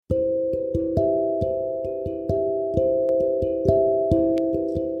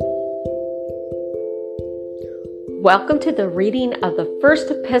Welcome to the reading of the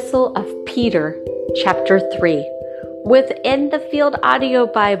first epistle of Peter, chapter 3, within the Field Audio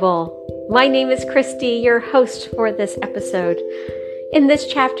Bible. My name is Christy, your host for this episode. In this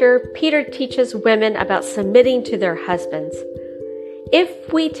chapter, Peter teaches women about submitting to their husbands.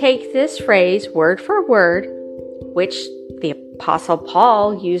 If we take this phrase word for word, which the Apostle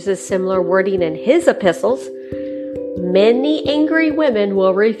Paul uses similar wording in his epistles, many angry women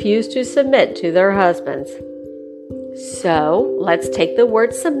will refuse to submit to their husbands. So let's take the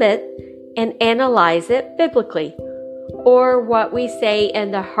word submit and analyze it biblically, or what we say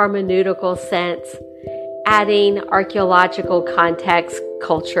in the hermeneutical sense, adding archaeological context,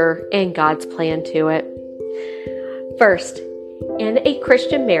 culture, and God's plan to it. First, in a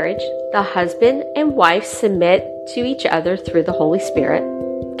Christian marriage, the husband and wife submit to each other through the Holy Spirit,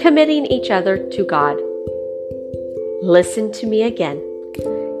 committing each other to God. Listen to me again.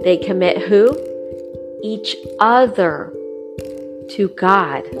 They commit who? Each other to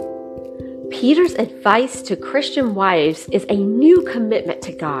God. Peter's advice to Christian wives is a new commitment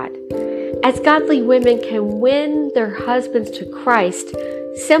to God, as godly women can win their husbands to Christ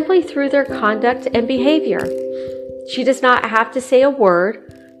simply through their conduct and behavior. She does not have to say a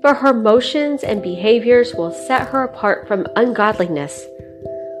word, but her motions and behaviors will set her apart from ungodliness.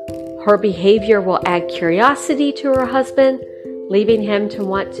 Her behavior will add curiosity to her husband, leaving him to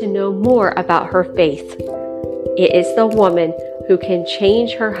want to know more about her faith. It is the woman who can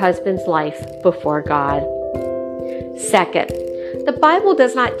change her husband's life before God. Second, the Bible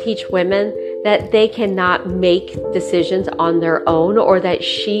does not teach women that they cannot make decisions on their own or that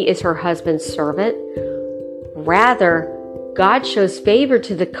she is her husband's servant. Rather, God shows favor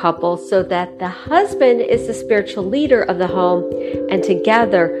to the couple so that the husband is the spiritual leader of the home, and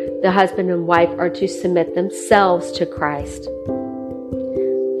together the husband and wife are to submit themselves to Christ.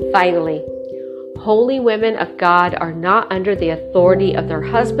 Finally, holy women of God are not under the authority of their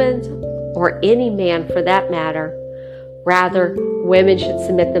husbands or any man for that matter. Rather, women should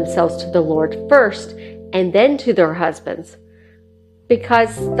submit themselves to the Lord first and then to their husbands.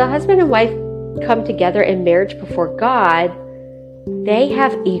 Because the husband and wife come together in marriage before God, they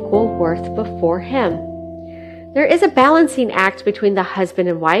have equal worth before Him. There is a balancing act between the husband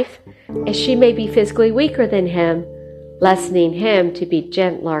and wife, as she may be physically weaker than him, lessening him to be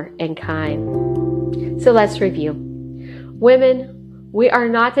gentler and kind. So let's review. Women, we are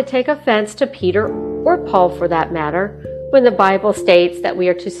not to take offense to Peter or Paul for that matter when the Bible states that we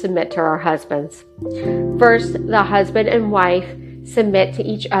are to submit to our husbands. First, the husband and wife submit to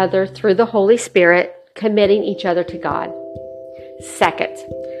each other through the Holy Spirit, committing each other to God. Second,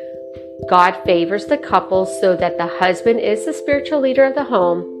 God favors the couple so that the husband is the spiritual leader of the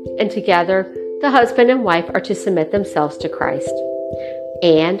home, and together the husband and wife are to submit themselves to Christ.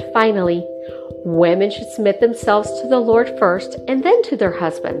 And finally, women should submit themselves to the Lord first and then to their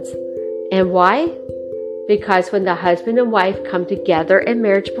husbands. And why? Because when the husband and wife come together in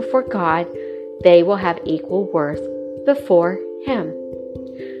marriage before God, they will have equal worth before Him.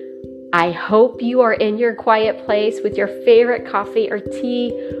 I hope you are in your quiet place with your favorite coffee or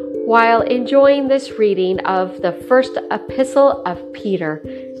tea while enjoying this reading of the first epistle of Peter,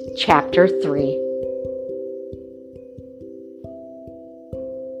 chapter 3.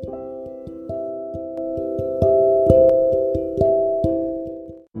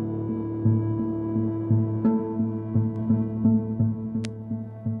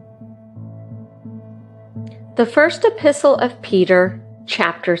 The first epistle of Peter,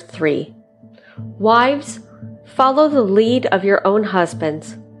 chapter 3. Wives, follow the lead of your own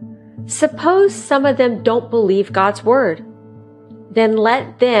husbands. Suppose some of them don't believe God's word. Then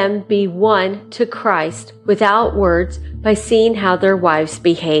let them be won to Christ without words by seeing how their wives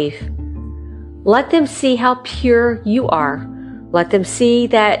behave. Let them see how pure you are. Let them see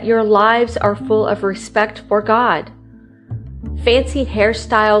that your lives are full of respect for God. Fancy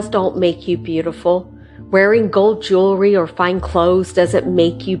hairstyles don't make you beautiful. Wearing gold jewelry or fine clothes doesn't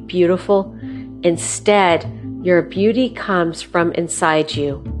make you beautiful. Instead, your beauty comes from inside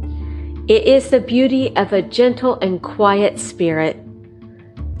you. It is the beauty of a gentle and quiet spirit.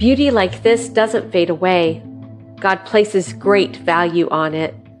 Beauty like this doesn't fade away. God places great value on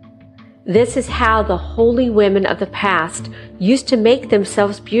it. This is how the holy women of the past used to make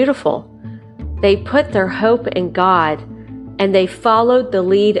themselves beautiful. They put their hope in God, and they followed the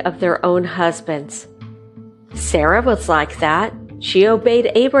lead of their own husbands. Sarah was like that. She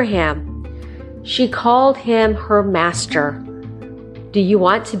obeyed Abraham. She called him her master. Do you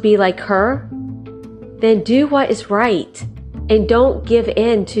want to be like her? Then do what is right and don't give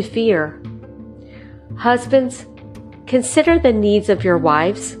in to fear. Husbands, consider the needs of your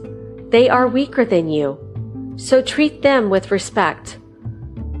wives. They are weaker than you. So treat them with respect.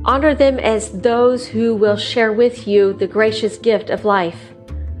 Honor them as those who will share with you the gracious gift of life.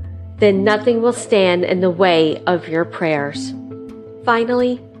 Then nothing will stand in the way of your prayers.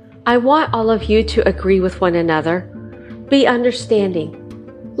 Finally, I want all of you to agree with one another. Be understanding.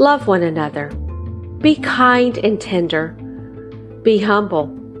 Love one another. Be kind and tender. Be humble.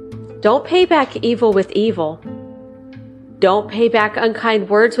 Don't pay back evil with evil. Don't pay back unkind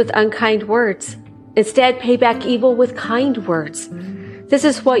words with unkind words. Instead, pay back evil with kind words. This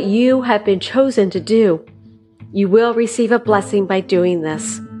is what you have been chosen to do. You will receive a blessing by doing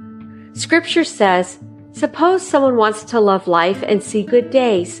this. Scripture says, suppose someone wants to love life and see good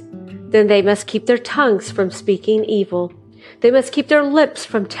days, then they must keep their tongues from speaking evil. They must keep their lips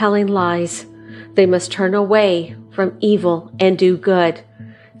from telling lies. They must turn away from evil and do good.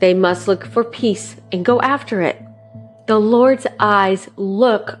 They must look for peace and go after it. The Lord's eyes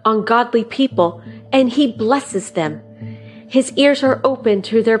look on godly people, and He blesses them. His ears are open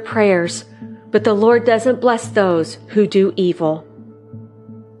to their prayers, but the Lord doesn't bless those who do evil.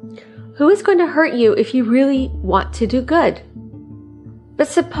 Who is going to hurt you if you really want to do good? But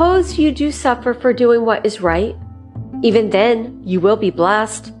suppose you do suffer for doing what is right. Even then, you will be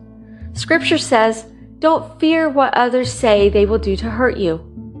blessed. Scripture says, don't fear what others say they will do to hurt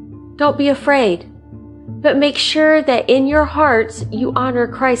you. Don't be afraid, but make sure that in your hearts you honor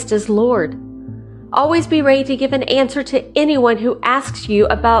Christ as Lord. Always be ready to give an answer to anyone who asks you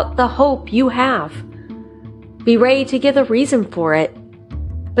about the hope you have. Be ready to give a reason for it,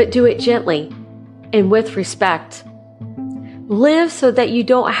 but do it gently and with respect. Live so that you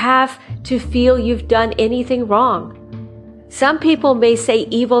don't have to feel you've done anything wrong. Some people may say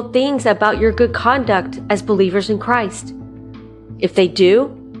evil things about your good conduct as believers in Christ. If they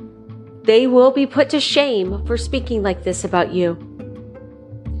do, they will be put to shame for speaking like this about you.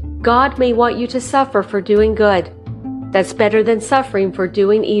 God may want you to suffer for doing good. That's better than suffering for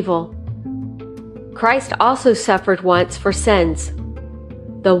doing evil. Christ also suffered once for sins.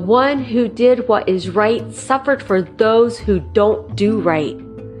 The one who did what is right suffered for those who don't do right.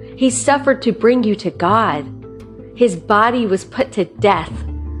 He suffered to bring you to God. His body was put to death,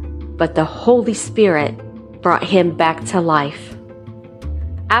 but the Holy Spirit brought him back to life.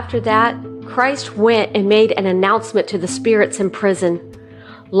 After that, Christ went and made an announcement to the spirits in prison.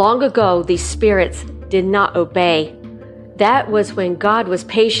 Long ago, these spirits did not obey. That was when God was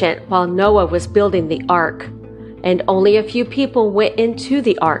patient while Noah was building the ark, and only a few people went into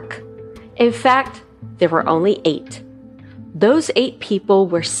the ark. In fact, there were only 8. Those 8 people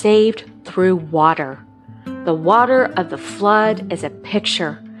were saved through water. The water of the flood is a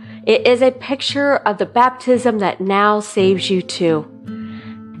picture. It is a picture of the baptism that now saves you too.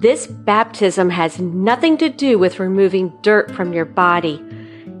 This baptism has nothing to do with removing dirt from your body.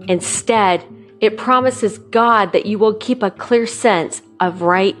 Instead, it promises God that you will keep a clear sense of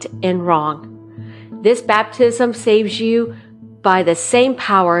right and wrong. This baptism saves you by the same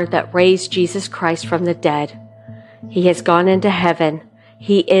power that raised Jesus Christ from the dead. He has gone into heaven.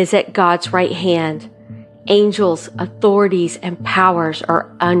 He is at God's right hand. Angels, authorities, and powers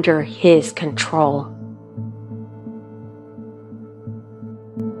are under His control.